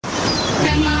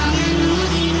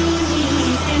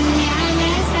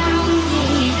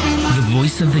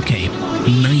the Cape,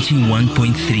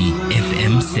 91.3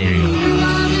 FM stereo.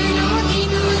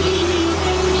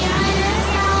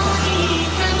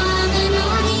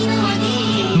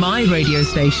 My radio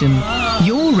station,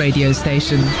 your radio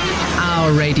station,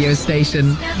 our radio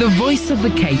station, the voice of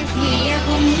the Cape.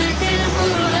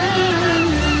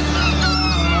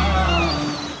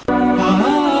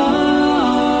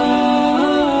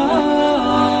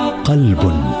 قلب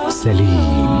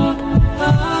سليم.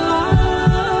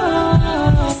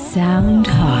 Sound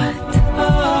Heart.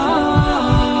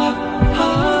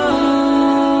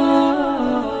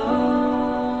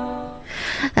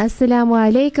 Assalamu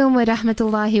alaikum wa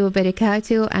rahmatullahi wa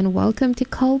barakatuh, and welcome to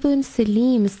Qalbun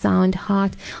Salim Sound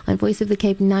Heart on Voice of the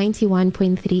Cape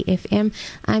 91.3 FM.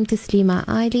 I'm Taslima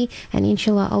Ali, and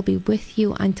inshallah I'll be with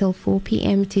you until 4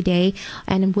 p.m. today,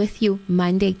 and I'm with you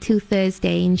Monday to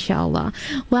Thursday, inshallah.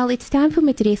 Well, it's time for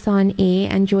Madrasa on Air,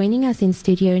 and joining us in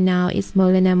studio now is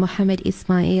Moulana Mogammad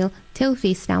Ismail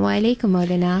Tofie. Assalamu alaikum,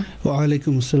 Moulana. Wa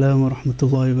alaikum assalam wa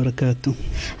rahmatullahi wa barakatuh.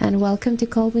 And welcome to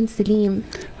Qalbun Salim.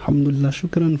 Alhamdulillah,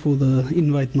 shukran for the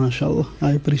invite, mashallah.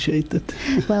 I appreciate it.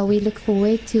 Well, we look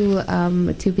forward to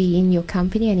be in your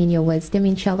company and in your wisdom,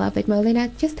 inshallah. But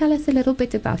Moulana, just tell us a little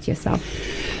bit about yourself.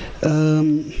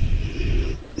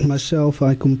 Myself,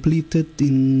 I completed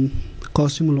in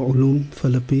Qasim al-Ulum,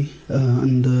 Philippi,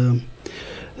 under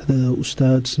the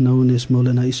ustads known as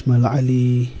Moulana Ismail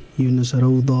Ali, Yunus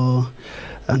Rawda,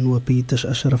 Anwar Peters,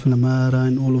 Ashraf Lamara,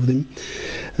 and all of them.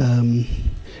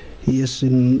 Yes,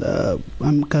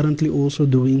 I'm currently also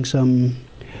doing some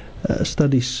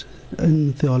studies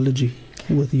in theology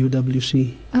with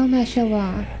UWC. Oh,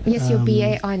 mashallah. Yes, your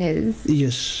BA honours.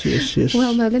 Yes.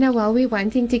 Well, Moulana, while we're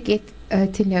wanting to get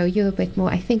to know you a bit more,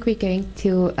 I think we're going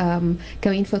to go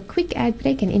in for a quick ad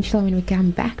break, and inshallah when we come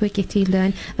back we get to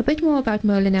learn a bit more about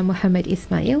Moulana Mogammad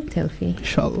Ismail Tofie.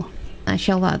 Inshallah.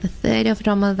 Mashallah, the 3rd of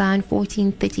Ramadan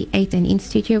 1438, and in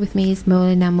studio with me is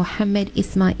Moulana Mogammad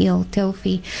Ismail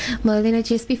Tofie. Moulana,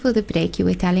 just before the break you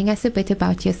were telling us a bit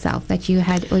about yourself, that you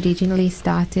had originally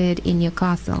started in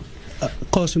Newcastle.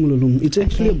 Qasim al-Ulum, it's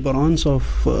actually a branch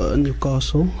of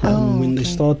Newcastle. When they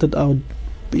started out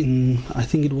in, I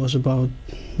think it was about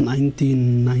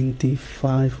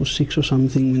 1995 or 6 or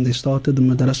something, when they started the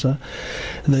madrasa,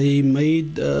 they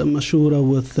made mashura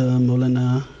with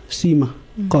Moulana Sima,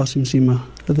 Qasim Sima,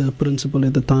 the principal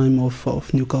at the time of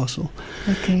Newcastle.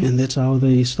 Okay. And that's how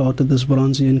they started this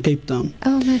branch here in Cape Town.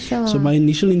 Oh, mashallah. So my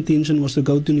initial intention was to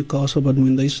go to Newcastle, but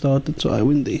when they started, so I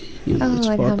went there. It's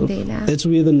part of, that's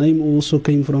where the name also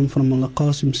came from Mullah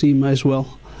Qasim Sima as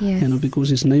well. Yes. Because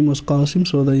his name was Qasim,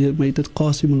 so they made it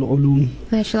Qasim al-Ulum.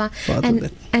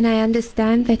 MashaAllah. And I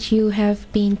understand that you have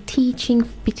been teaching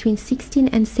between 16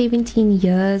 and 17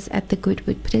 years at the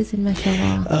Goodwood Prison,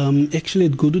 MashaAllah. Actually,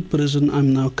 at Goodwood Prison,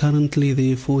 I'm now currently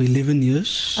there for 11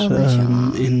 years. Oh,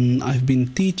 MashaAllah. And I've been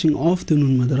teaching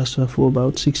afternoon madrasa for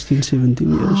about 16, 17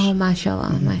 years. Oh,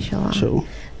 MashaAllah, MashaAllah. So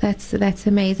that's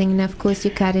amazing. And of course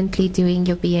you're currently doing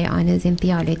your BA honours in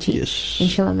theology. Yes.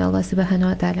 Inshallah, may Allah subhanahu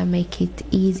wa ta'ala make it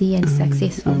easy and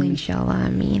successful, inshallah.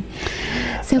 Ameen.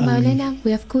 So Moulana,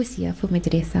 we're of course here for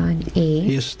Madrasa on Air.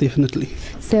 Yes, definitely.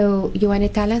 So you want to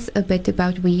tell us a bit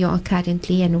about where you are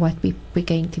currently and what we're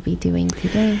going to be doing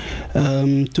today?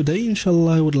 Today,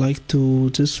 inshallah, I would like to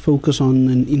just focus on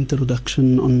an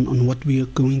introduction on what we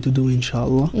are going to do,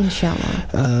 inshallah. Inshallah.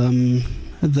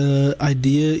 The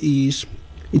idea is,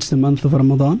 it's the month of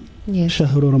Ramadan. Yes.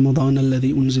 Shahru Ramadan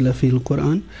alladhi unzila fihi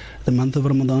al-Quran. The month of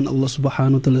Ramadan, Allah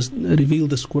subhanahu wa ta'ala revealed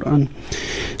this Quran.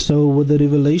 So with the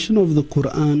revelation of the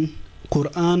Quran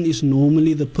is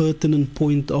normally the pertinent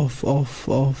point of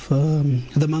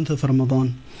the month of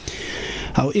Ramadan.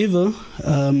 However,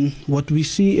 what we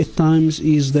see at times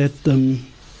is that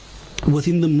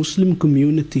within the Muslim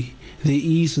community, there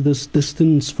is this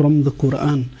distance from the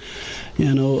Quran.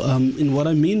 And what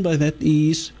I mean by that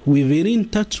is we're very in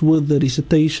touch with the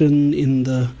recitation in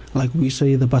the, like we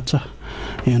say, the bacha.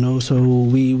 So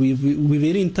we're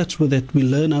very in touch with that. We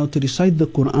learn how to recite the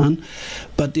Quran.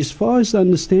 But as far as the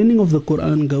understanding of the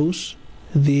Quran goes,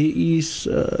 there is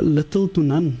little to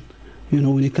none,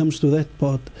 when it comes to that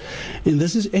part. And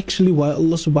this is actually why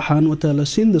Allah subhanahu wa ta'ala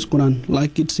sent this Quran.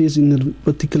 Like it says in a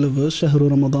particular verse, Shahru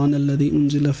Ramadan alladhi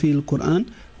unzila fihi al-Quran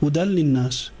hudan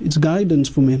linnas. It's guidance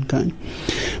for mankind.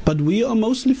 But we are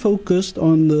mostly focused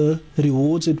on the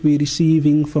rewards that we're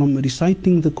receiving from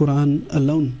reciting the Quran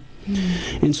alone.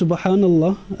 And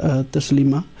subhanallah,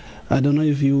 Taslima, I don't know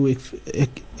if you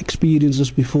experienced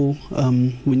this before.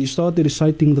 When you started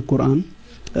reciting the Quran,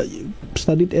 you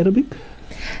studied Arabic?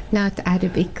 Not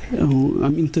Arabic. Oh,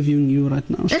 I'm interviewing you right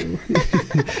now.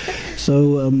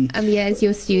 So, I'm here as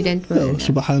your student. oh,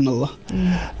 subhanallah.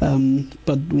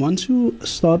 But once you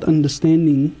start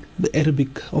understanding the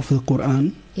Arabic of the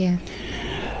Quran, Yeah.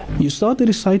 you start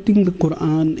reciting the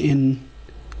Quran, and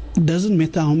it doesn't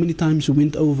matter how many times you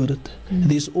went over it.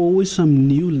 There's always some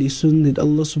new lesson that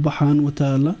Allah subhanahu wa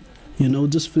ta'ala,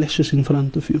 just flashes in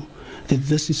front of you. That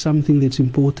this is something that's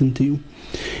important to you.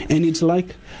 And it's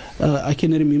like, I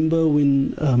can remember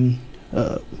when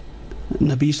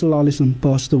Nabi Sallallahu Alaihi Wasallam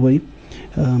passed away,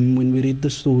 when we read the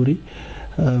story,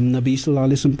 Nabi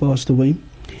Sallallahu Alaihi Wasallam passed away.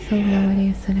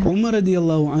 Umar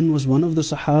radiallahu an was one of the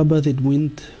Sahaba that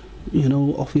went,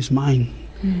 off his mind.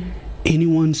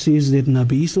 Anyone says that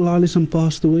Nabi Sallallahu Alaihi Wasallam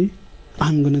passed away,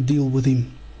 I'm going to deal with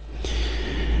him.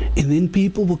 And then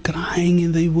people were crying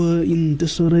and they were in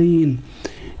disarray and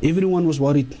everyone was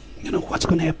worried, what's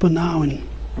going to happen now?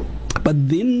 But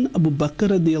then Abu Bakr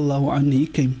radiallahu anhu, he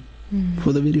came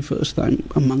for the very first time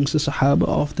amongst the Sahaba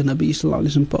after Nabi Sallallahu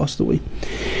Alaihi Wasallam passed away.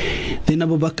 Then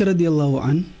Abu Bakr radiallahu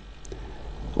anhu,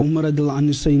 Umar radiallahu anhu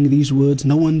is saying these words,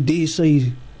 no one dare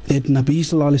say that Nabi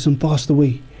Sallallahu Alaihi Wasallam passed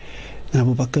away. And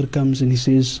Abu Bakr comes and he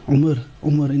says, Umar,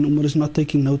 and Umar is not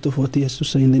taking note of what he has to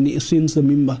say, and then he ascends the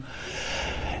mimbar.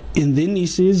 And then he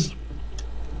says,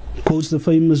 quotes the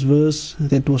famous verse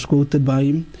that was quoted by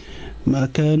him, ما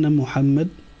كان محمد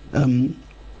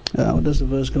how does the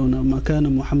verse go now? ما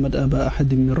كان محمد أبا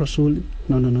أحد من رسول.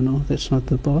 No, that's not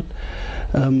the part.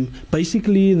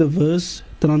 Basically the verse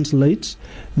translates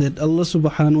that Allah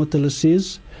subhanahu wa ta'ala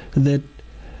says that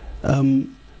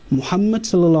Muhammad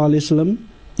sallallahu alayhi wa sallam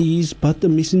is but a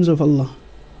messenger of Allah.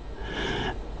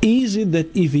 Is it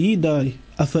that if he die,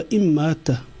 afa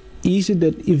immata, is it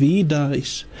that if he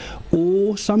dies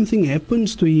or something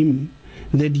happens to him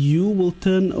that you will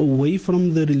turn away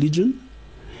from the religion?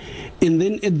 And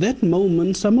then at that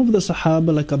moment some of the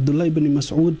Sahaba like Abdullah ibn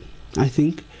Mas'ud, I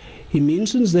think, he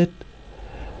mentions that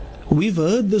we've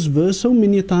heard this verse so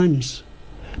many times,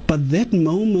 but that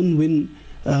moment when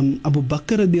Abu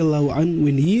Bakr radiallahu anh,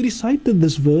 when he recited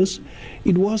this verse,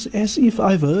 it was as if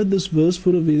I've heard this verse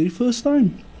for the very first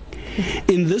time.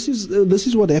 And this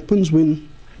is what happens when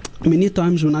many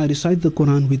times when I recite the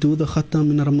Quran, we do the khatam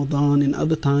in Ramadan and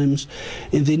other times,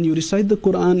 and then you recite the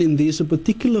Quran and there's a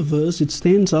particular verse, it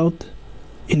stands out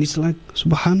and it's like,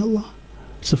 subhanallah,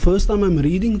 it's the first time I'm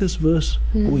reading this verse.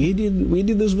 Where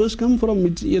did this verse come from?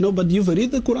 It's, but you've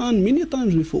read the Quran many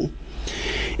times before.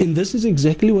 And this is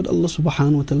exactly what Allah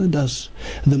subhanahu wa ta'ala does.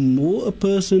 The more a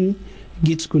person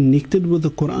gets connected with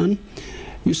the Quran,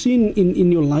 you see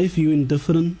in your life you're in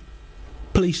different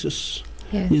places.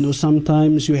 Yes.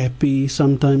 Sometimes you're happy,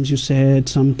 sometimes you're sad,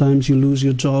 sometimes you lose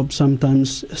your job,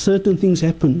 sometimes certain things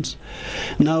happen.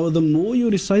 Now the more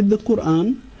you recite the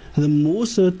Quran, the more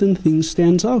certain things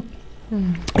stands out.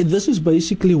 And this is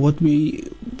basically what we,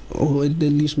 or at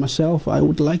least myself, I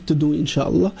would like to do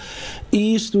inshallah,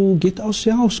 is to get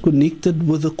ourselves connected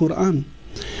with the Quran.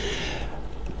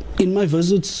 In my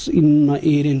visits in my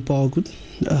area in Parkwood,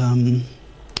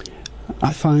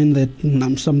 I find that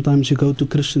sometimes you go to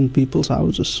Christian people's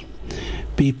houses,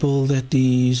 people that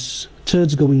is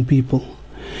church-going people.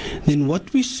 Then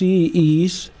what we see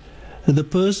is the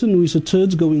person who is a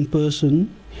church-going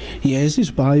person, he has his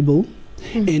Bible,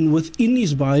 and within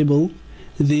his Bible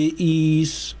there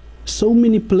is so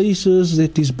many places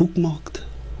that is bookmarked.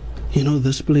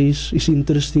 This place is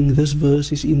interesting, this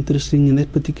verse is interesting, and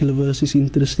that particular verse is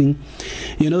interesting.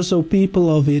 So people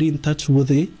are very in touch with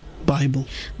their Bible.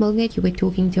 Mulgate, you were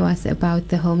talking to us about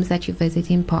the homes that you visit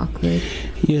in Parkwood.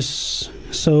 Yes.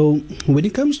 So when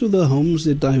it comes to the homes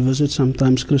that I visit,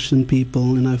 sometimes Christian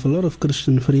people, and I have a lot of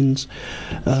Christian friends,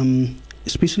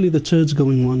 especially the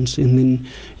church-going ones, and then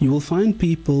you will find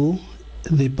people,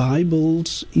 their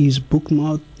Bibles is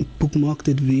bookmarked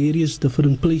at various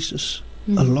different places,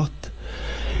 a lot.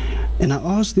 And I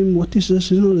asked them, what is this?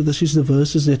 This is the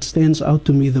verses that stands out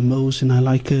to me the most, and I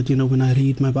like it. When I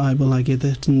read my Bible, I get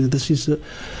that. And and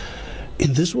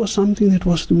this was something that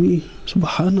was to me,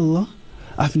 subhanallah,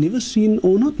 I've never seen,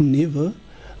 or not never,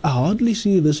 I hardly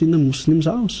see this in a Muslim's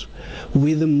house,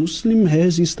 where the Muslim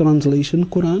has his translation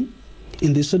Quran,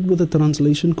 and they sit with the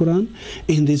translation Quran,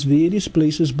 and there's various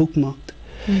places bookmarked.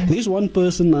 There's one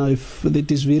person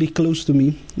that is very close to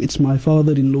me. It's my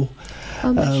father-in-law.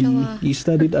 He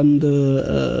studied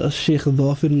under Sheikh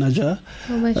Dhafir Najah,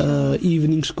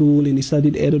 evening school, and he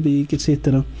studied Arabic,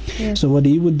 etc. So what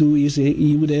he would do is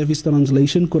he would have his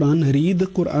translation Quran, read the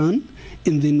Quran,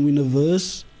 and then when a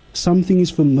verse, something is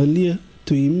familiar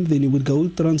to him, then he would go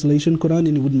to translation Quran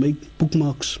and he would make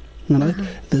bookmarks. Right?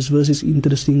 This verse is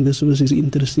interesting, this verse is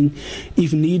interesting.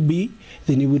 If need be,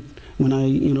 then he would when I,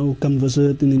 come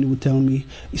visit, and then he would tell me,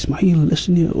 Ismail,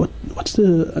 listen here, what's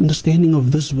the understanding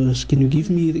of this verse? Can you give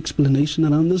me the explanation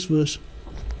around this verse?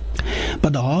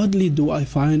 But hardly do I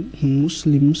find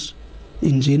Muslims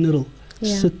in general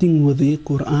sitting with their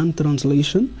Quran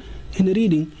translation and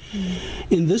reading.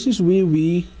 And this is where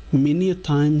many a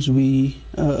times we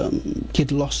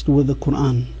get lost with the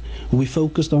Quran. We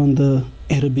focused on the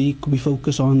Arabic, we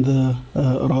focus on the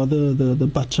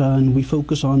bacha, and we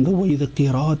focus on the way the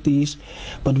qiraat is.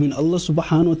 But when Allah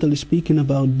subhanahu wa ta'ala is speaking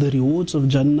about the rewards of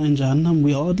Jannah and Jahannam,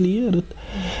 we hardly hear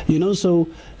it. So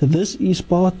this is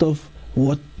part of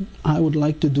what I would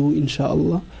like to do,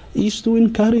 inshallah, is to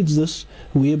encourage this,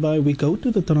 whereby we go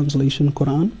to the translation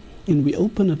Quran and we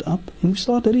open it up and we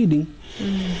start reading.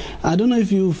 I don't know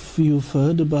if you've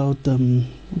heard about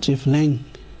Jeff Lang,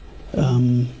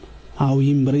 how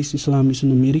he embraced Islam. He's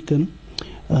an American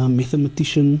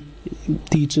mathematician,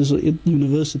 teaches at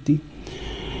university,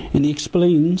 and he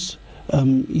explains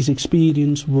his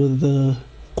experience with the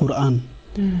Quran.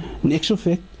 In actual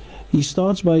fact, he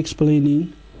starts by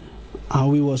explaining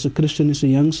how he was a Christian as a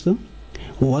youngster,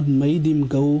 what made him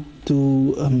go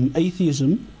to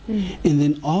atheism, and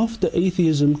then after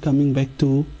atheism coming back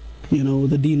to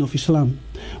the deen of Islam,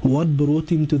 what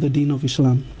brought him to the deen of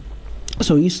Islam.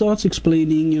 So he starts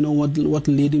explaining, what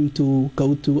led him to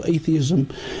go to atheism.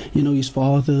 His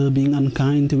father being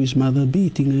unkind to his mother,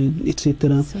 beating her,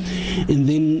 etc. And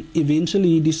then eventually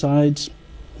he decides,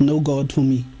 no God for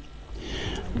me.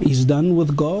 He's done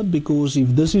with God, because if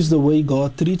this is the way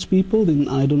God treats people, then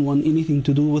I don't want anything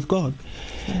to do with God.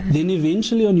 Then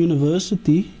eventually on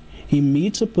university, he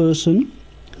meets a person,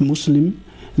 Muslim,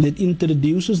 that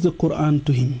introduces the Quran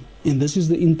to him. And this is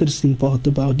the interesting part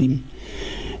about him.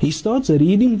 He starts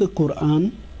reading the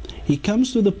Quran. He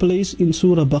comes to the place in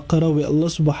Surah Baqarah where Allah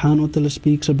subhanahu wa ta'ala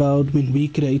speaks about when we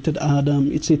created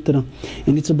Adam, etc.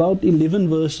 And it's about 11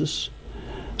 verses.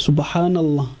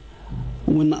 Subhanallah.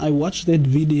 When I watched that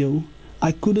video,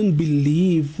 I couldn't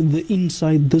believe the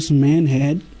insight this man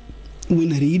had when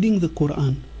reading the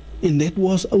Quran. And that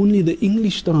was only the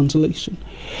English translation.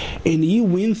 And he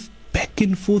went back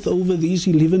and forth over these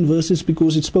 11 verses,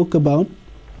 because it spoke about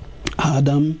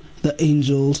Adam, the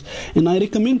angels. And I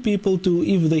recommend people to,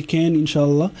 if they can,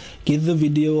 inshallah, get the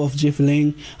video of Jeff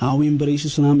Lang, how we embrace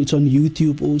Islam. It's on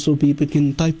YouTube also. People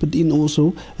can type it in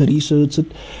also, research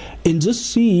it, and just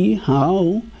see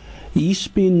how he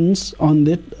spends on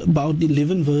that about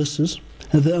 11 verses,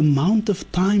 the amount of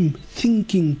time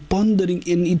thinking, pondering.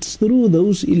 And it's through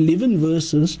those 11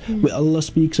 verses where Allah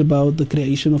speaks about the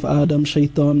creation of Adam,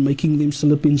 Shaitan, making them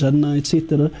slip in Jannah,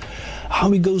 etc.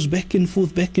 How he goes back and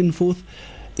forth,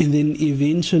 and then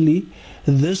eventually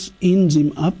this ends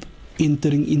him up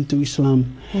entering into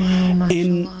Islam. Wow,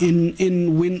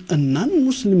 and when a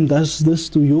non-Muslim does this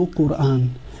to your Quran,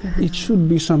 it should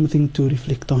be something to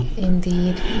reflect on.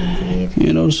 Indeed.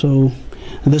 So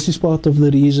this is part of the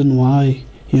reason why,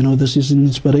 this is an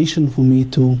inspiration for me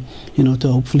to, to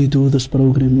hopefully do this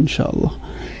program, inshallah.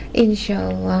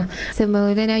 Inshallah. So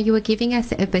Moulana, you were giving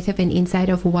us a bit of an insight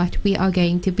of what we are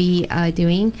going to be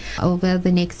doing over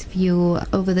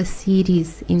the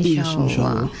series, inshallah. Yes,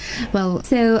 inshallah. Well,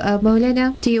 so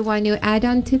Moulana, do you want to add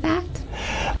on to that?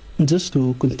 Just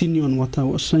to continue on what I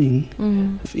was saying,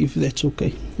 if that's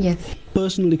okay. Yes.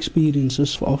 Personal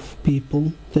experiences of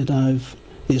people that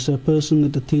there's a person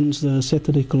that attends the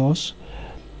Saturday class.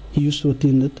 He used to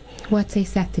attend it. What's a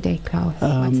Saturday class?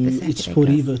 What's the Saturday it's for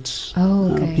reverts.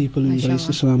 Oh, okay. People who embrace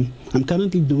Islam. I'm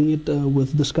currently doing it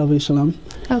with Discover Islam.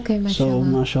 Okay, mashallah. So,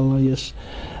 mashallah, yes.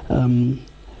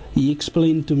 He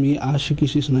explained to me, Ashik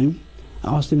is his name.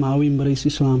 I asked him how he embraced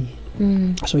Islam.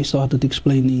 So he started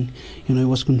explaining, he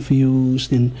was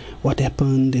confused and what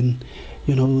happened, and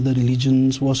the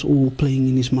religions was all playing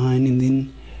in his mind, and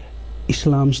then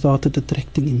Islam started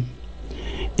attracting him.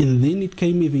 And then it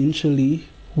came eventually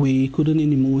where he couldn't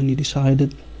anymore, and he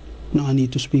decided, no, I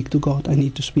need to speak to God, I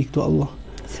need to speak to Allah.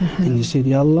 And he said,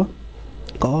 Ya Allah,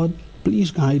 God, please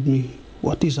guide me,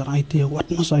 what is right here, what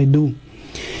must I do?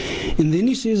 And then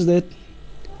he says that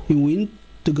he went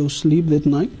to go sleep that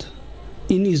night.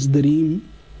 In his dream,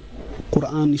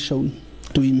 Quran is shown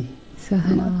to him.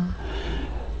 Subhanallah.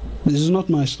 This is not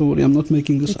my story. I'm not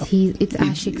making this up. It's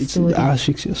Ashik's story. It's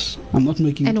Ashik's, yes. I'm not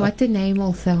making it up. And what the name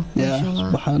also. Yeah,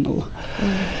 mashallah.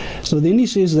 Subhanallah. So then he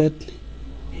says that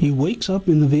he wakes up,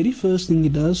 and the very first thing he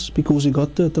does, because he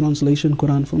got the translation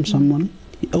Quran from someone,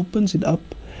 he opens it up,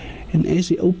 and as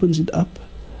he opens it up,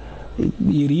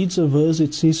 he reads a verse.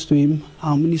 It says to him,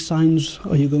 how many signs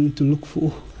are you going to look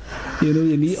for?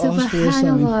 And he asked for a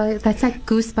sign. That's like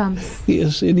goosebumps.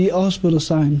 Yes, and he asked for a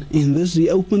sign. In this, he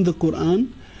opened the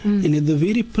Quran, And at the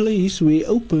very place where it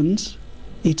opens,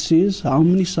 it says, how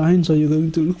many signs are you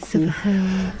going to look for?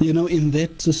 And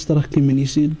that struck him, and he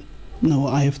said, no,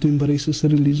 I have to embrace this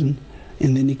religion.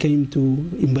 And then he came to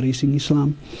embracing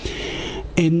Islam.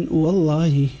 And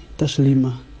wallahi,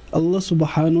 taslima, Allah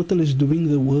subhanahu wa ta'ala is doing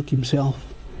the work himself.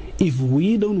 If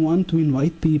we don't want to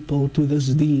invite people to this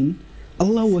deen,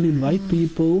 Allah will invite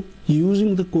people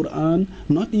using the Quran,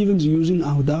 not even using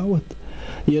our da'wat.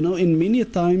 And many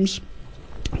times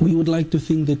we would like to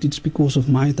think that it's because of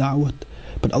my da'wat.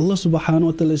 But Allah subhanahu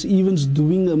wa ta'ala is even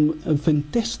doing a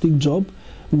fantastic job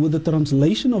with the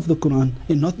translation of the Quran,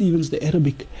 and not even the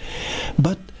Arabic.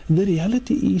 But the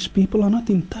reality is people are not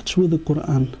in touch with the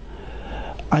Quran.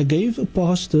 I gave a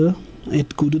pastor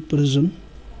at Goodwood Prison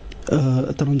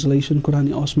a translation Quran.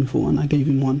 He asked me for one. I gave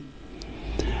him one.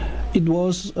 It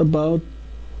was about,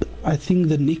 I think,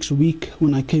 the next week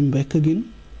when I came back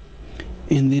again.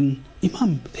 And then,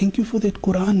 Imam, thank you for that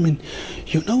Quran, man.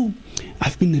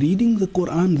 I've been reading the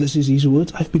Quran. This is his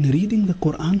words. I've been reading the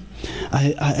Quran.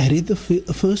 I read the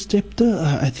first chapter.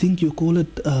 I think you call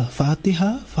it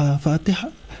Fatiha.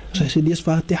 So I said, yes,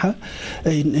 Fatiha.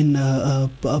 And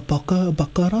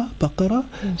Baqarah.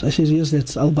 So I said, yes,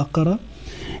 that's Al-Baqarah.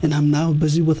 And I'm now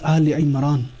busy with Ali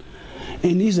Imran.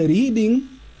 And he's reading.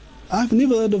 I've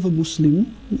never heard of a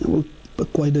Muslim,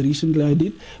 quite recently I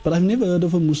did, but I've never heard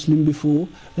of a Muslim before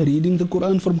reading the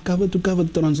Quran from cover to cover,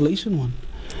 the translation one.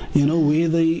 Where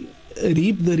they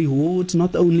reap the rewards,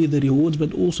 not only the rewards,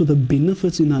 but also the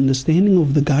benefits in understanding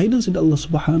of the guidance that Allah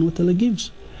subhanahu wa ta'ala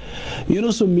gives.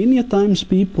 So many times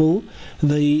people,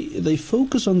 they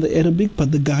focus on the Arabic,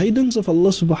 but the guidance of Allah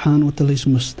subhanahu wa ta'ala is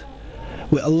missed.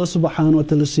 Where Allah subhanahu wa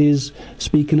ta'ala says,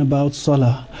 speaking about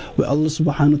salah, where Allah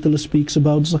subhanahu wa ta'ala speaks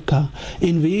about zakah,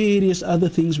 and various other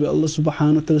things where Allah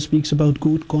subhanahu wa ta'ala speaks about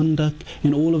good conduct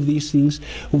and all of these things,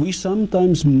 we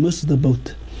sometimes miss the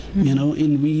boat.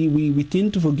 And we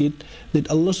tend to forget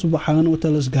that Allah subhanahu wa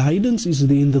ta'ala's guidance is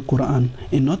there in the Quran,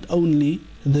 and not only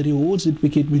the rewards that we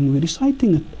get when we're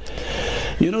reciting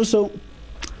it. So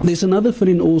there's another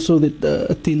friend also that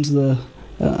attends the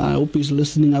I hope he's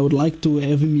listening. I would like to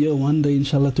have him here one day,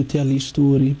 inshallah, to tell his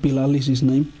story. Bilal is his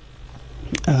name.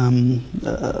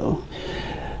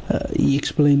 He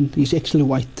explained, he's actually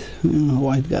white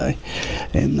guy,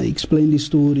 and he explained his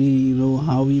story,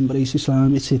 how he embraced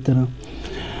Islam, etc.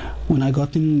 When I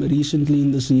got him recently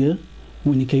in this year,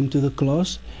 when he came to the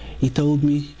class, he told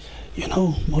me,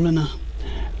 Moulana,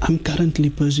 I'm currently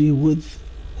busy with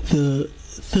the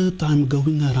third time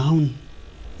going around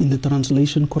in the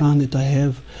translation Quran that I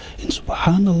have, and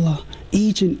subhanallah,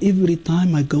 each and every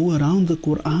time I go around the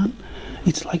Quran,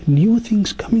 it's like new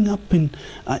things coming up, and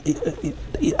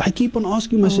I keep on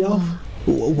asking myself,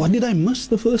 what did I miss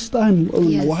the first time?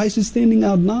 Yes. Why is it standing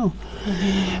out now?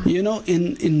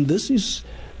 And this is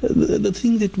the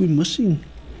thing that we're missing,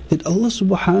 that Allah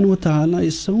subhanahu wa ta'ala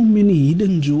is so many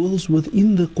hidden jewels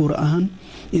within the Quran,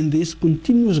 and there's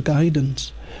continuous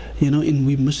guidance, and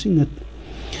we're missing it.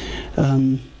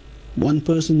 One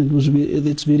person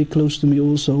that's very close to me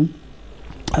also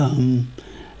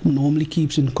normally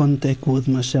keeps in contact with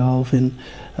myself, and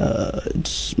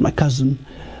it's my cousin.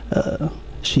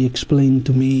 She explained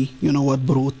to me, what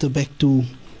brought her back to,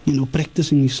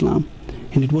 practicing Islam,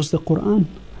 and it was the Quran.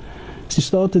 She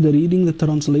started reading the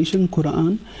translation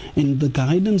Quran, and the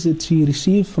guidance that she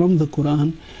received from the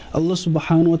Quran, Allah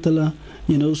subhanahu wa ta'ala,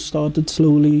 started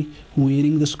slowly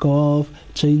wearing the scarf,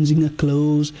 changing her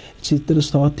clothes, etc.,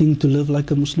 starting to live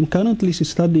like a Muslim. Currently she's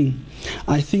studying.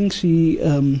 I think she,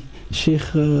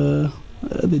 Sheikh,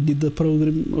 they did the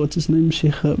program, what's his name,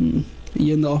 Sheikh, here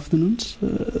in the afternoons,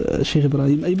 Sheikh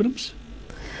Ibrahim Abrams.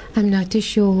 I'm not too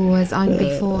sure who was on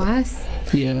before us.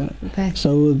 Yeah. But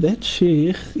so that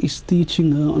Sheikh is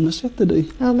teaching her on a Saturday.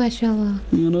 Oh, mashallah.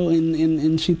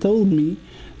 And she told me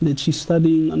that she's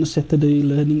studying on a Saturday,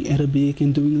 learning Arabic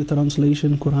and doing the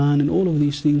translation Quran and all of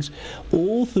these things,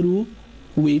 all through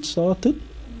where it started,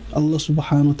 Allah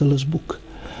subhanahu wa ta'ala's book.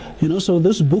 So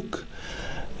this book,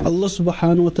 Allah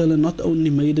subhanahu wa ta'ala not only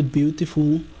made it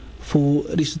beautiful for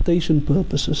recitation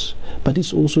purposes, but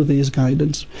it's also there's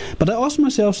guidance. But I ask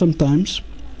myself sometimes,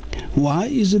 why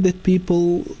is it that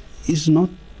people is not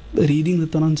reading the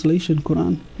translation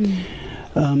Quran?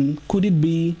 Could it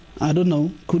be, I don't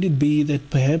know, could it be that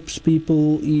perhaps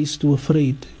people is too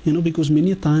afraid? Because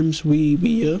many times we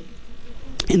hear,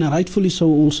 and rightfully so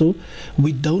also,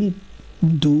 we don't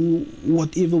do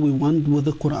whatever we want with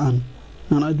the Quran.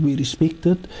 Right? We respect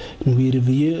it, and we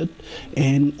revere it,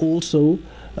 and also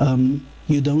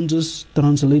you don't just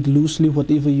translate loosely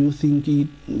whatever you think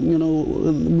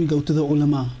we go to the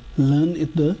ulama, learn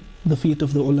at the the feet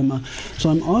of the ulama. So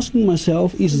I'm asking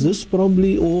myself, is this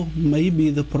probably or maybe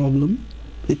the problem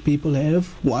that people have?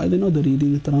 Why they're not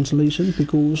reading the translation?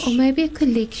 Because or maybe a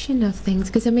collection of things.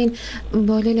 Because I mean,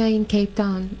 Moulana in Cape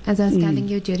Town, as I was telling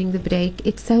you during the break,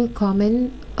 it's so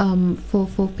common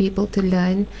for people to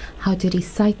learn how to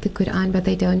recite the Quran, but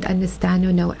they don't understand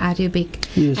or know Arabic.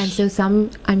 Yes. And so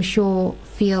some, I'm sure,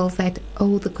 feels that,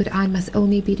 oh, the Quran must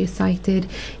only be recited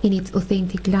in its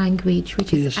authentic language,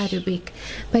 which is Arabic.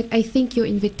 But I think your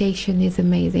invitation is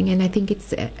amazing, and I think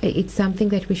it's something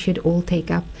that we should all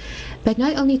take up. But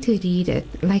not only to read it,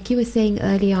 like you were saying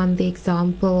earlier on, the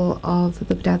example of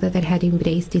the brother that had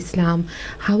embraced Islam,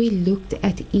 how he looked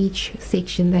at each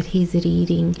section that he's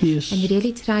reading and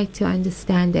really tried to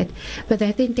understand it. But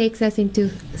that then takes us into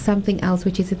something else,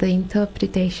 which is the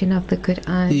interpretation of the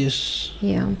Quran. Yes.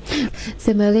 Yeah.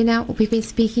 So Moulana, we've been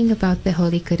speaking about the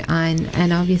Holy Quran,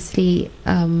 and obviously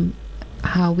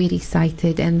how we recite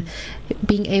it and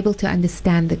being able to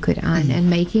understand the Quran and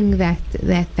making that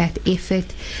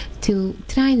effort to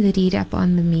try and read up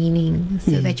on the meaning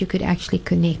so that you could actually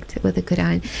connect with the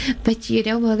Quran. But you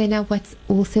know, Moulana, what's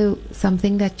also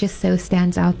something that just so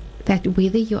stands out, that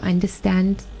whether you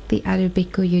understand the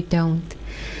Arabic or you don't,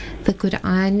 the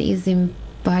Quran is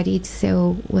embodied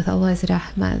so with Allah's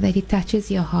rahmah that it touches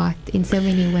your heart in so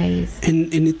many ways.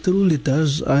 And it truly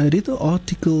does. I read an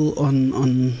article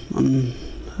on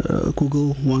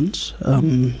Google once.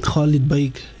 Khalid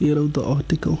Baig, he wrote the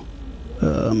article.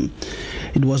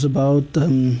 It was about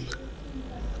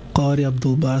Qari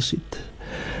Abdul Basit.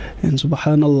 And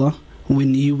subhanallah,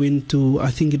 when he went to,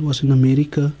 I think it was in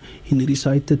America, he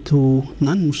recited to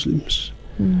non-Muslims.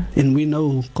 And we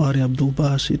know Qari Abdul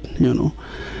Basit, you know.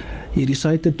 He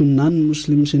recited to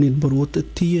non-Muslims and it brought a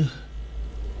tear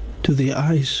to their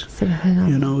eyes.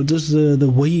 You know, just the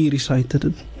way he recited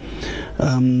it.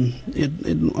 On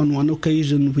one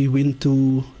occasion we went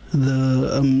to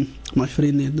the my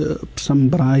friend had some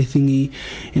braai thingy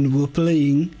and we were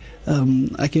playing.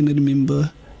 I can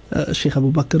remember Sheikh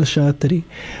Abu Bakr Shatri,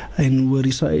 and we're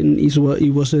reciting, he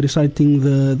was reciting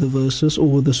the verses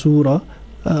or the surah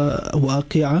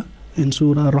Waqi'ah and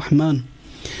surah Rahman,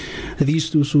 these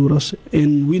two surahs.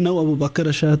 And we know Abu Bakr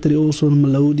Shatri also,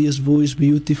 melodious voice,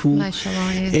 beautiful.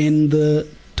 Mashallah, yes. And the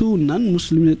two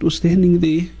non-Muslims that were standing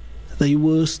there, they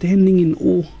were standing in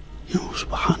awe. You know,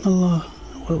 subhanallah.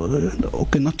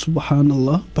 Okay, not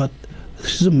subhanallah, but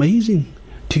this is amazing.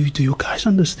 Do you guys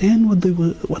understand what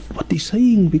they're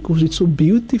saying? Because it's so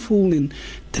beautiful and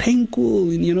tranquil,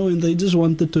 and you know, and they just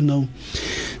wanted to know.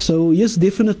 So yes,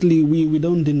 definitely we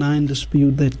don't deny and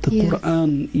dispute that the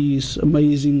Quran is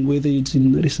amazing, whether it's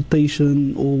in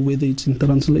recitation or whether it's in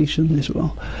translation as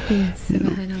well. Yes, you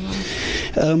know.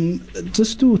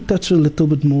 Just to touch a little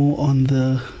bit more on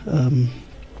the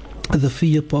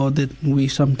fear part that we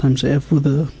sometimes have with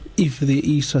if there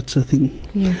is such a thing.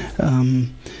 Yes.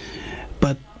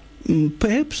 But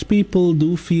perhaps people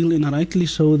do feel, and rightly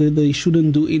so, that they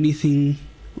shouldn't do anything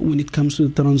when it comes to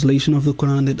the translation of the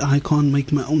Quran, that I can't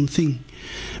make my own thing.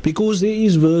 Because there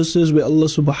is verses where Allah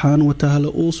subhanahu wa ta'ala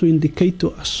also indicate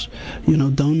to us, you know,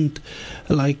 don't,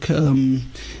 like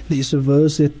there's a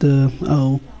verse that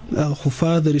our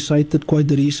father recited quite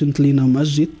recently in our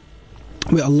masjid,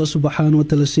 where Allah subhanahu wa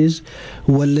ta'ala says,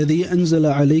 وَالَّذِي أَنزَلَ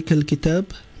عَلَيْكَ الْكِتَابِ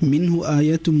مِنْهُ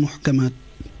آيَاتٌ مُحْكَمَاتٌ.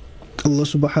 Allah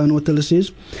subhanahu wa ta'ala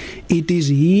says, it is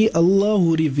He, Allah,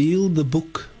 who revealed the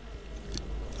book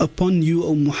upon you,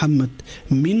 O Muhammad.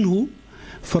 Minhu,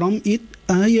 from it,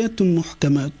 ayatun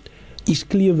muhkamat, is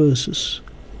clear verses.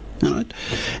 Alright?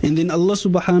 And then Allah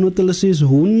subhanahu wa ta'ala says,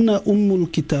 Hunna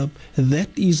ummul kitab, that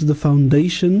is the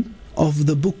foundation of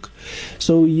the book.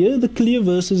 So here the clear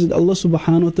verses that Allah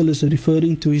subhanahu wa ta'ala is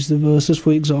referring to is the verses,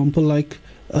 for example, like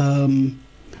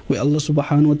where Allah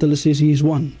subhanahu wa ta'ala says He is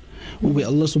one, or where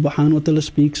Allah subhanahu wa ta'ala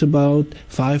speaks about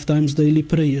 5 times daily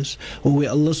prayers, or where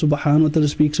Allah subhanahu wa ta'ala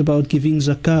speaks about giving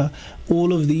zakah.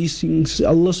 All of these things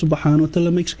Allah subhanahu wa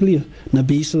ta'ala makes clear.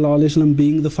 Nabi sallallahu alayhi wa sallam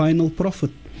being the final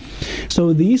prophet.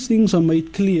 So these things are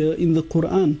made clear in the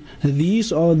Quran.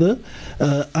 These are the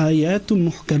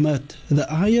ayatul muhkamat, the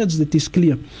ayats that is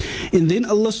clear. And then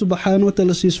Allah subhanahu wa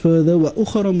ta'ala says further, wa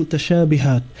ukhra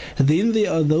mutashabihat. Then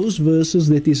there are those verses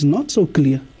that is not so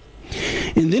clear.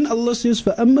 And then Allah says,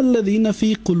 فَأَمَّا الَّذِينَ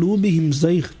فِي قُلُوبِهِمْ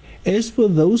زَيْغٌ. As for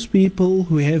those people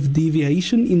who have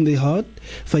deviation in their heart,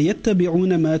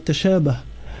 فَيَتَّبِعُونَ مَا تَشَابَهَ.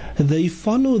 They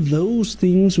follow those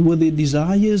things with their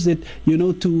desires that, you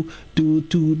know, to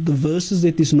the verses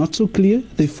that is not so clear.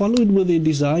 They follow it with their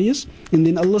desires. And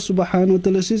then Allah subhanahu wa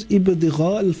ta'ala says,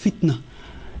 إِبْتِغَاءَ الْفِتْنَةِ.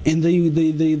 And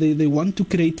they want to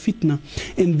create fitna.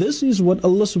 And this is what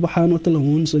Allah subhanahu wa ta'ala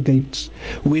warns against.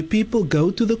 Where people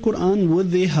go to the Quran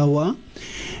with their hawa.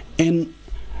 And,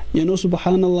 you know,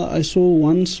 subhanallah, I saw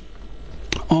once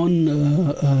on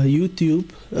YouTube,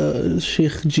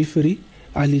 Sheikh Jifri,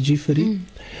 Ali Jifri,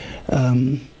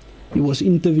 he was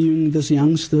interviewing this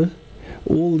youngster,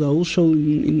 the whole show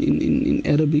in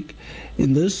Arabic.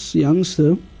 And this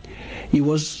youngster, he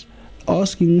was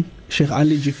asking Sheikh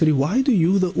Ali Jifri, why do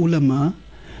you, the ulama,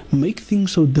 make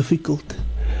things so difficult?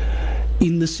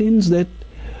 In the sense that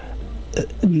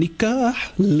nikah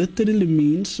literally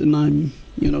means, and I'm,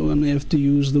 you know, and I have to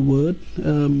use the word,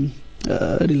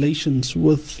 relations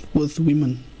with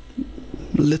women.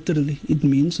 Literally, it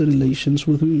means relations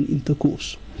with women,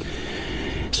 intercourse.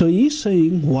 So he's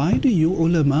saying, why do you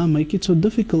ulama make it so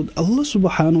difficult? Allah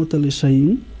subhanahu wa ta'ala is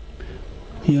saying,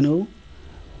 you know,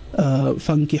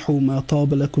 فَانْكِحُوا مَا طَابَ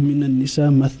لَكُم مِّنَ النِّسَاءِ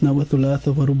مَثْنَى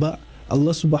وَثُلَاثَ وَرُبَاعَ.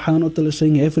 Allah subhanahu wa ta'ala is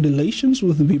saying, have relations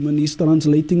with women. He's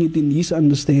translating it in his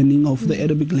understanding of the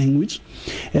Arabic language.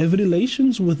 Have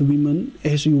relations with women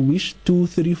as you wish, 2,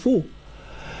 3, 4.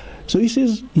 So he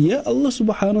says, yeah, Allah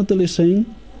subhanahu wa ta'ala is saying,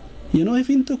 you know, have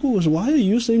intercourse. Why are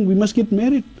you saying we must get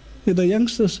married? The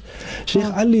youngsters. Sheikh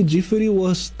Ali Jifri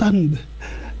was stunned,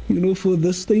 you know, for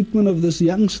this statement of this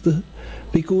youngster,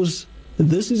 because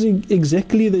this is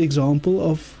exactly the example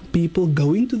of people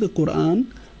going to the Quran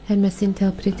and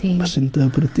misinterpreting.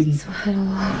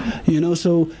 You know,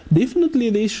 so definitely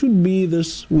there should be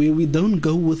this where we don't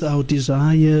go with our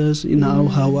desires in our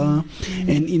hawa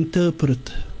and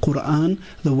interpret Quran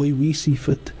the way we see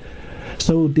fit.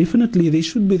 So definitely there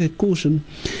should be that caution.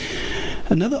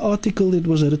 Another article that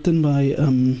was written by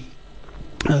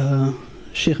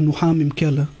Sheikh Nuhamim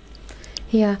Kella.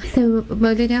 Yeah, so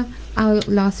Moulana, our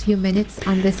last few minutes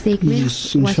on this segment,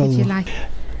 yes, what would you like?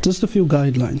 Just a few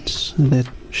guidelines that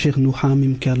Sheikh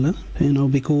Nuhamim Kella, you know,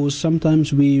 because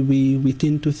sometimes we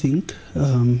tend to think,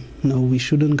 no, we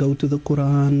shouldn't go to the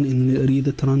Quran and read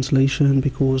the translation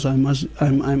because I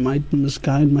might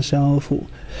misguide myself, or,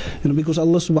 you know, because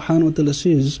Allah subhanahu wa ta'ala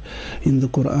says in the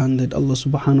Quran that Allah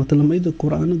subhanahu wa ta'ala made the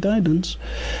Quran a guidance.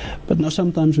 But now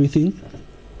sometimes we think,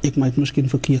 ek might miskien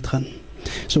verkeerd gaan.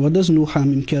 So what does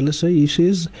Nuhamim Kella say? He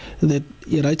says that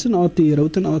he wrote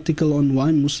an article on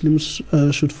why Muslims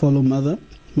should follow mother.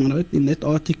 Right? In that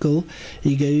article,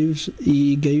 he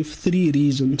gave 3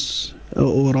 reasons,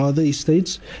 or rather he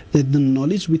states that the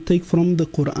knowledge we take from the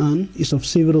Quran is of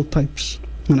several types.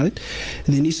 Right?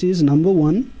 And then he says, number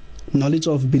 1, knowledge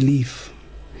of belief.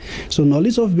 So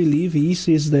knowledge of belief, he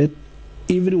says that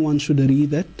everyone should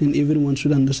read that, and everyone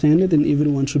should understand it, and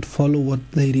everyone should follow what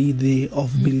they read there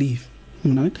of belief.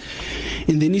 Right?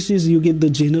 And then he says you get the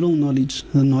general knowledge,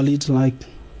 the knowledge like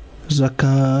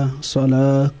zakah,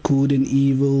 salah, good and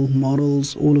evil,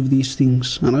 morals, all of these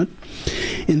things. Right?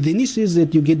 And then he says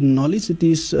that you get knowledge that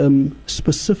is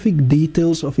specific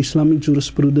details of Islamic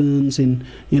jurisprudence and,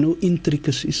 you know,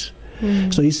 intricacies.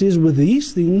 So he says with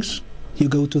these things you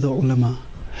go to the ulama,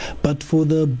 but for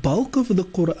the bulk of the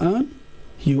Quran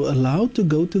you're allowed to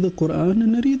go to the Quran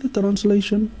and read the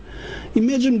translation.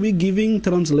 Imagine we're giving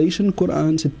translation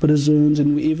Qurans at prisons,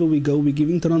 and wherever we go, we're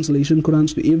giving translation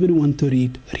Qurans to everyone to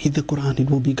read. Read the Quran, it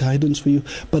will be guidance for you.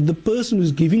 But the person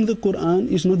who's giving the Quran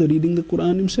is not reading the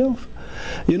Quran himself.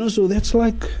 You know, so that's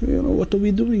like, you know, what are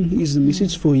we doing? Is the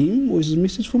message for him, or is the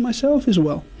message for myself as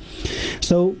well?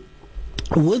 So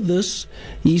with this,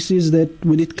 he says that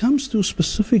when it comes to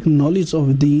specific knowledge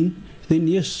of deen, then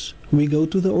yes, we go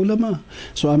to the ulama.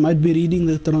 So I might be reading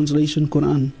the translation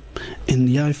Quran, and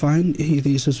yeah, I find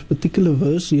there's a particular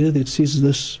verse here that says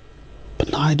this,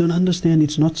 but no, I don't understand,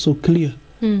 it's not so clear.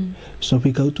 So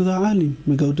we go to the alim,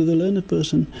 we go to the learned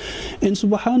person. And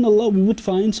subhanallah, we would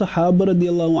find Sahaba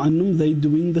radiallahu anhum, they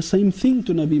doing the same thing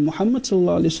to Nabi Muhammad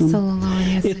sallallahu alaihi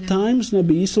wasallam. At times,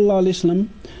 Nabi sallallahu alaihi wasallam,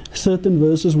 certain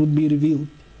verses would be revealed.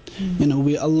 You know,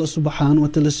 where Allah subhanahu wa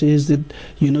ta'ala says that,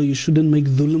 you know, you shouldn't make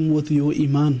dhulm with your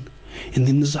iman. And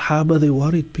then the Sahaba, they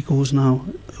worried, because now,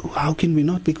 how can we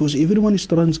not? Because everyone is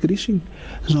transgressing.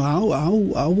 So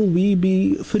how will we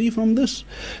be free from this?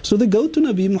 So they go to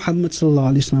Nabi Muhammad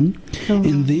sallallahu alaihi wasallam,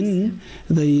 and then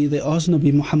they ask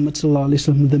Nabi Muhammad sallallahu alaihi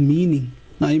wasallam the meaning.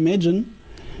 Now imagine,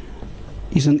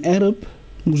 he's an Arab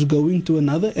who's going to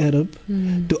another Arab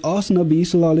to ask Nabi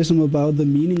sallallahu alaihi wasallam about the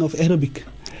meaning of Arabic.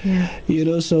 You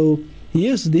know, so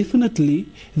yes, definitely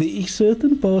there is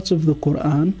certain parts of the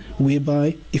Quran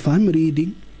whereby if I'm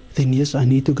reading, then yes, I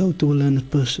need to go to a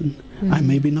learned person. I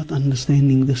may be not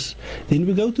understanding this. Then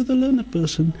we go to the learned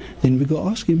person. Then we go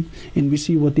ask him and we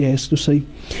see what he has to say.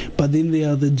 But then there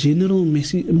are the general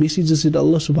messages that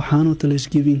Allah subhanahu wa ta'ala is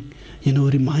giving.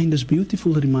 Reminders,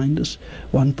 beautiful reminders.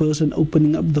 One person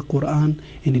opening up the Quran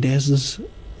and it has this,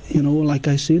 like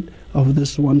I said, of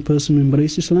this one person who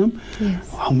embraced Islam. Yes.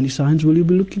 How many signs will you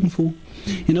be looking for?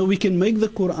 We can make the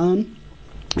Quran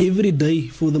every day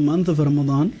for the month of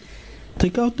Ramadan.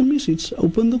 Take out the message,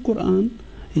 open the Quran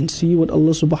and see what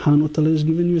Allah subhanahu wa ta'ala has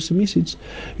given you as a message.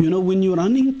 When you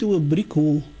run into a brick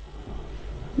wall,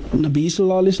 Nabi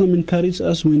sallallahu alayhi wa sallam encouraged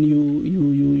us, when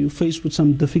you faced with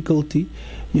some difficulty,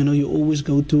 you always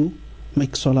go to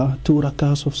make salah, 2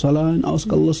 rakahs of salah, and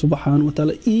ask Allah subhanahu wa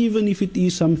ta'ala, even if it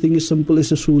is something as simple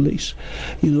as a shoelace.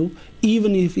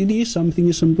 Even if it is something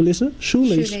as simple as a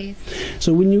shoelace.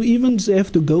 So when you even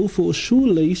have to go for a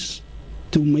shoelace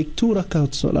to make 2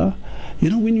 rakat salah,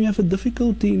 when you have a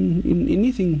difficulty in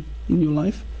anything in your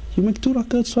life, you make 2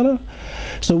 rakat salah.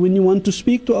 So when you want to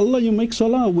speak to Allah, you make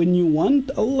salah. When you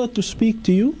want Allah to speak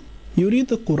to you, you read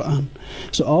the Quran.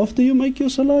 So after you make your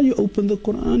salah, you open the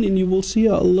Quran and you will see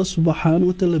how Allah subhanahu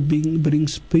wa ta'ala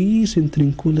brings peace and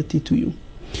tranquility to you.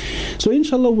 So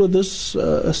inshallah, with this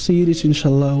series,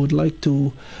 inshallah, I would like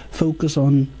to focus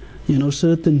on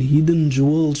certain hidden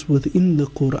jewels within the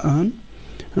Quran.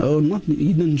 Not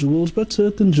hidden jewels, but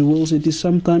certain jewels. It is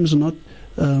sometimes not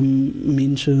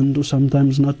mentioned or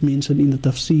sometimes not mentioned in the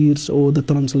tafsirs or the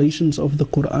translations of the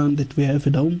Quran that we have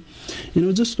at home.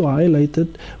 Just to highlight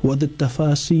it, what the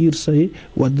tafsir say,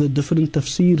 what the different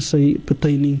tafsirs say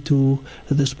pertaining to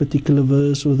this particular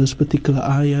verse or this particular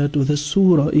ayat or this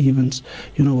surah even.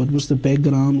 What was the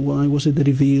background, why was it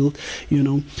revealed,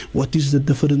 what is the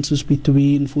differences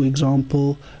between, for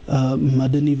example,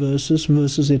 Madani verses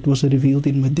that was revealed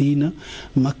in Medina,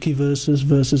 Makki verses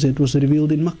that was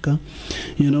revealed in Makkah.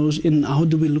 And how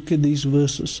do we look at these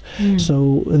verses?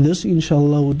 So this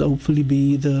inshallah would hopefully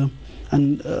be the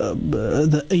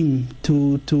aim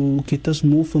to get us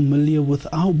more familiar with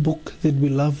our book that we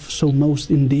love so most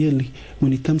and dearly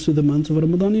when it comes to the month of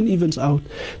Ramadan and evens out,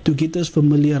 to get us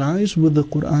familiarized with the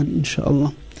Quran,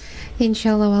 inshallah.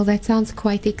 Inshallah. Well, that sounds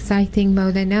quite exciting,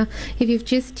 Moulana. If you've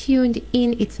just tuned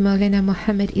in, it's Moulana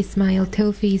Mogammad Ismail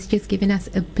Tofie. He's just given us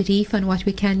a brief on what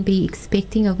we can be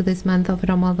expecting over this month of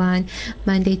Ramadan,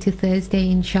 Monday to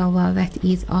Thursday, inshallah. That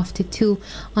is after 2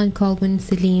 on Goodwood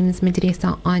Salim's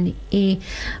Madrasa on air.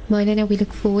 Moulana, we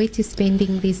look forward to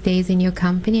spending these days in your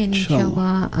company and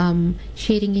inshallah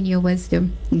sharing in your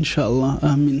wisdom. Inshallah.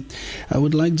 I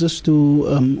would like just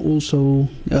to also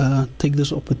take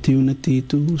this opportunity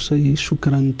to say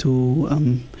shukran to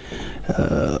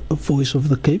Voice of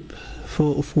the Cape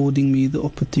for affording me the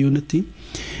opportunity,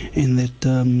 and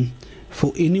that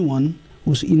for anyone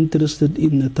who's interested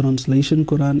in the translation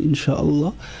Quran,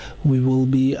 inshallah,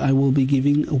 I will be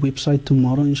giving a website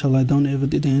tomorrow, inshallah. I don't have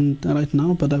it at hand right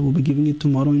now, but I will be giving it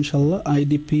tomorrow, inshallah.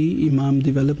 IDP, Imam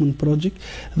Development Project.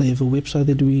 They have a website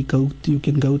that you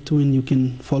can go to and you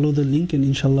can follow the link, and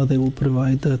inshallah they will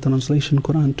provide the translation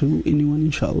Quran to anyone,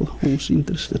 inshallah, who's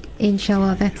interested.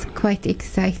 Inshallah, that's quite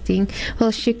exciting.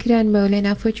 Well, shukran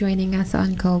Moulana for joining us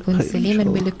on Goodwood Salim,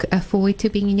 and we look forward to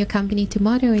being in your company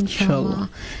tomorrow, inshallah.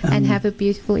 And have a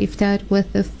beautiful iftar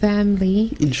with the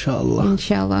family,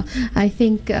 inshallah. I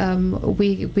think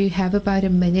we have about a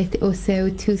minute or so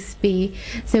to spare,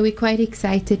 so we're quite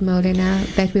excited, Moulana,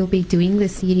 that we'll be doing the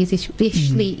series,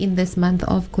 especially in this month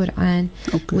of Quran,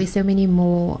 where so many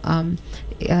more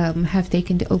have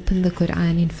taken to open the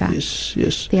Quran. In fact,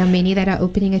 yes, there are many that are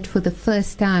opening it for the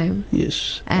first time.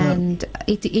 Yes, and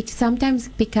it sometimes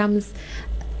becomes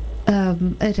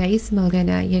a race,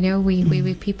 Moulana,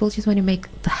 where people just want to make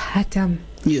the hatam.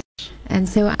 Yes. And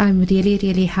so I'm really,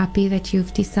 really happy that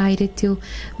you've decided to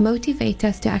motivate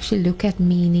us to actually look at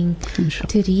meaning,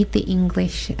 to read the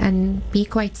English, and be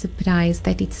quite surprised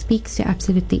that it speaks to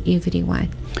absolutely everyone.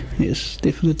 Yes,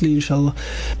 definitely, inshallah.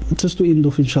 Just to end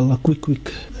off, inshallah,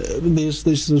 quick. There's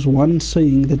this one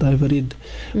saying that I've read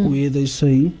where they're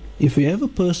saying, if you have a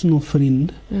personal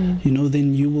friend,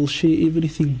 then you will share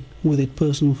everything with that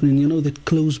personal friend, that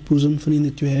close bosom friend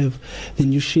that you have,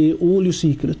 then you share all your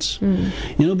secrets.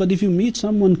 But if you meet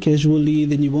someone casually,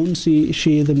 then you won't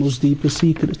share the most deepest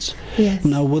secrets. Yes.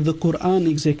 Now with the Quran,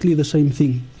 exactly the same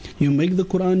thing. You make the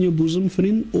Quran your bosom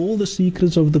friend, all the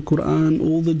secrets of the Quran,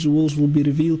 all the jewels will be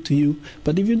revealed to you.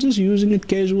 But if you're just using it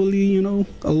casually, Allah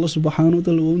subhanahu wa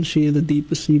ta'ala won't share the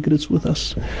deepest secrets with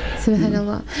us.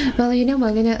 Subhanallah. Well,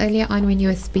 Moulana, earlier on when you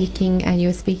were speaking, and you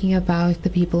were speaking about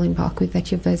the people in Baku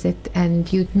that you visit,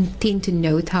 and you tend to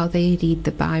note how they read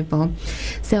the Bible.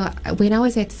 So when I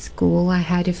was at school, I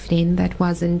had a friend that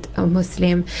wasn't a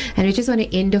Muslim, and I just want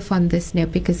to end off on this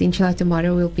note, because inshallah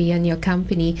tomorrow we'll be in your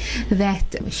company,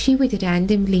 that she would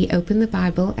randomly open the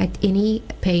Bible at any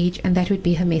page, and that would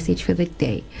be her message for the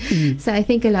day. So I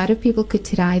think a lot of people could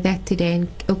try that today and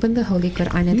open the Holy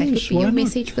Quran, and that could be your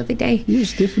message for the day.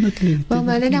 Yes, definitely. Well,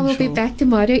 Moulana, we'll be back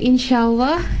tomorrow,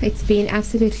 inshallah. It's been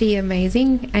absolutely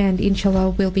amazing, and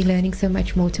inshallah we'll be learning so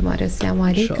much more tomorrow. Assalamu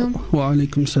alaikum. Wa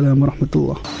alaikum salam wa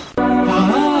rahmatullah.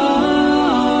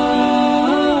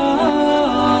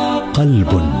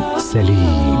 قلب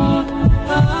سليم.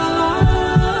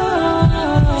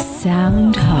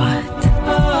 Sound